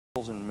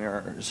And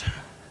mirrors.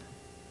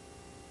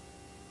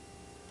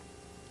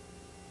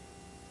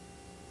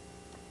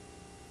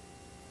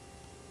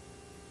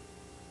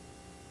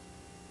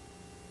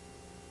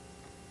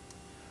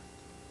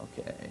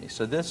 Okay,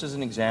 so this is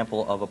an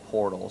example of a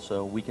portal.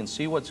 So we can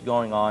see what's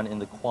going on in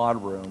the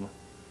quad room,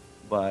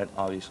 but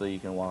obviously you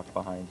can walk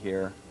behind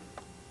here,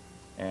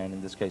 and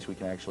in this case we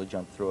can actually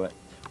jump through it.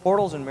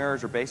 Portals and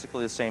mirrors are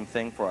basically the same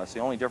thing for us.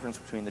 The only difference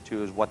between the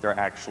two is what they're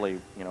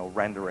actually,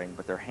 rendering,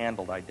 but they're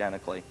handled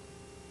identically.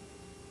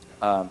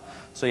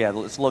 So yeah,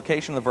 it's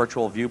location of the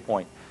virtual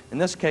viewpoint. In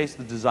this case,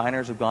 the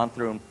designers have gone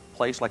through and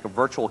placed like a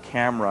virtual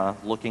camera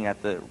looking at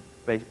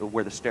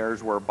where the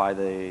stairs were by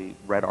the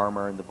red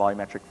armor and the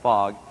volumetric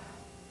fog,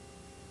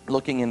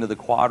 looking into the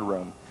quad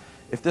room.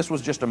 If this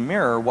was just a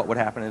mirror, what would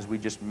happen is we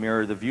just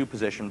mirror the view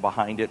position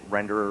behind it,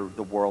 render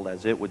the world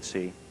as it would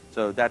see.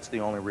 So that's the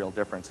only real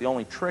difference. The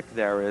only trick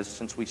there is,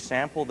 since we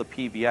sample the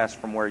PVS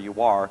from where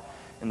you are,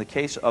 in the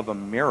case of a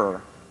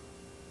mirror,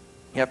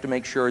 you have to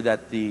make sure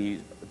that the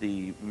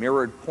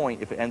mirrored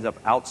point, if it ends up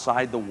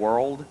outside the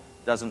world,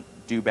 doesn't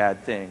do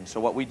bad things.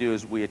 So what we do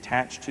is we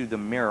attach to the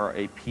mirror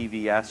a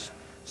PVS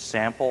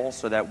sample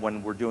so that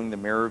when we're doing the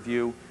mirror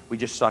view, we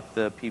just suck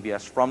the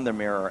PVS from the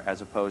mirror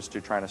as opposed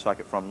to trying to suck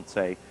it from,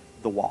 say,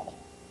 the wall.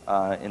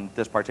 In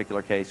this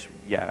particular case,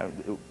 yeah,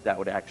 that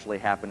would actually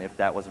happen if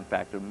that was in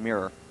fact a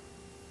mirror.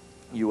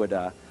 You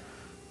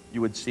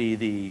would see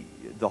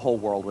the whole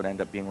world would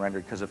end up being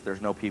rendered, because if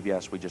there's no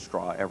PVS, we just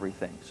draw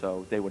everything.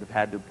 So they would have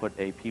had to put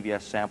a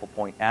PVS sample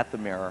point at the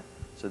mirror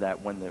so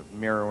that when the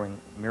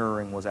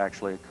mirroring was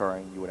actually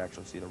occurring, you would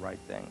actually see the right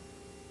thing.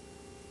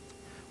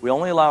 We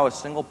only allow a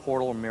single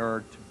portal or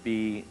mirror to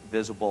be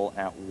visible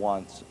at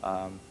once.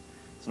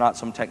 It's not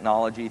some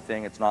technology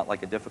thing. It's not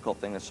like a difficult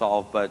thing to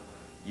solve, but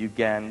you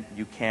can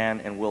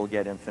and will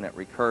get infinite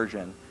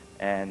recursion.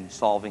 And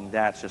solving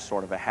that's just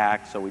sort of a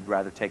hack, so we'd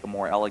rather take a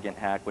more elegant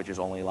hack, which is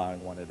only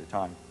allowing one at a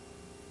time.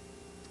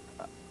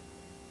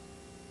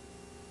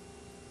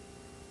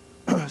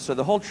 So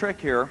the whole trick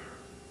here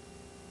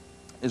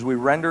is we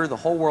render the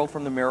whole world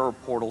from the mirror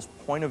portal's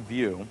point of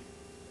view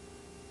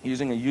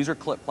using a user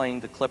clip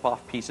plane to clip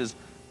off pieces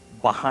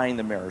behind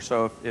the mirror.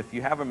 So if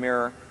you have a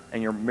mirror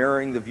and you're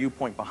mirroring the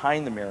viewpoint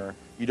behind the mirror,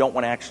 you don't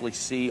want to actually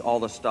see all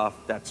the stuff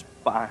that's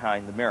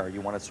behind the mirror. You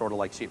want to sort of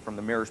like see it from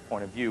the mirror's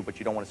point of view, but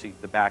you don't want to see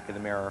the back of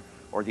the mirror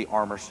or the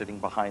armor sitting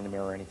behind the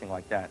mirror or anything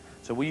like that.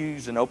 So we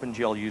use an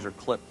OpenGL user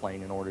clip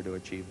plane in order to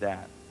achieve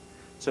that.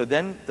 So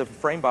then the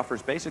frame buffer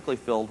is basically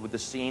filled with the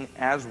scene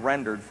as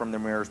rendered from the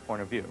mirror's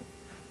point of view.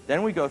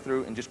 Then we go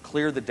through and just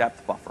clear the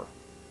depth buffer.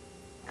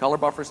 Color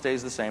buffer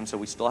stays the same, so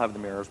we still have the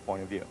mirror's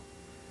point of view.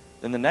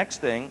 Then the next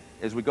thing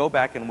is we go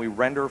back and we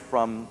render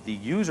from the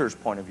user's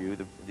point of view,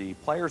 the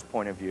player's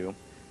point of view,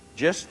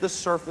 just the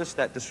surface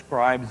that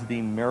describes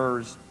the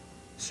mirror's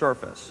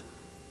surface.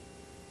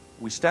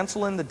 We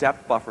stencil in the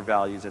depth buffer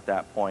values at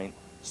that point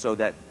so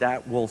that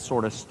that will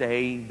sort of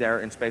stay there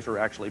in space, or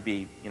actually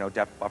be,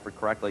 depth buffered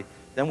correctly.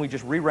 Then we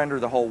just re-render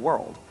the whole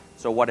world.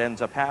 So what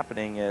ends up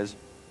happening is,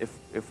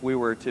 if we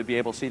were to be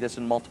able to see this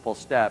in multiple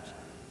steps,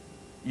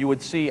 you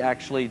would see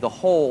actually the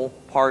whole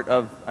part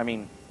of,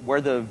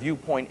 where the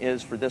viewpoint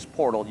is for this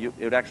portal,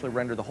 it would actually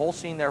render the whole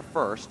scene there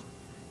first,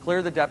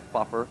 clear the depth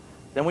buffer,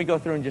 then we go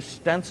through and just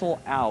stencil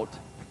out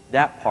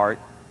that part,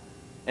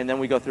 and then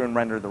we go through and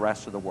render the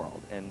rest of the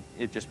world, and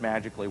it just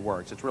magically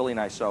works. It's really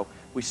nice. So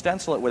we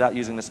stencil it without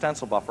using the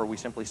stencil buffer. We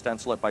simply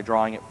stencil it by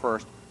drawing it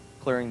first,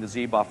 clearing the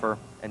Z buffer,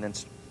 and then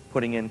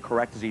putting in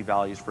correct Z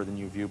values for the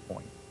new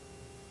viewpoint.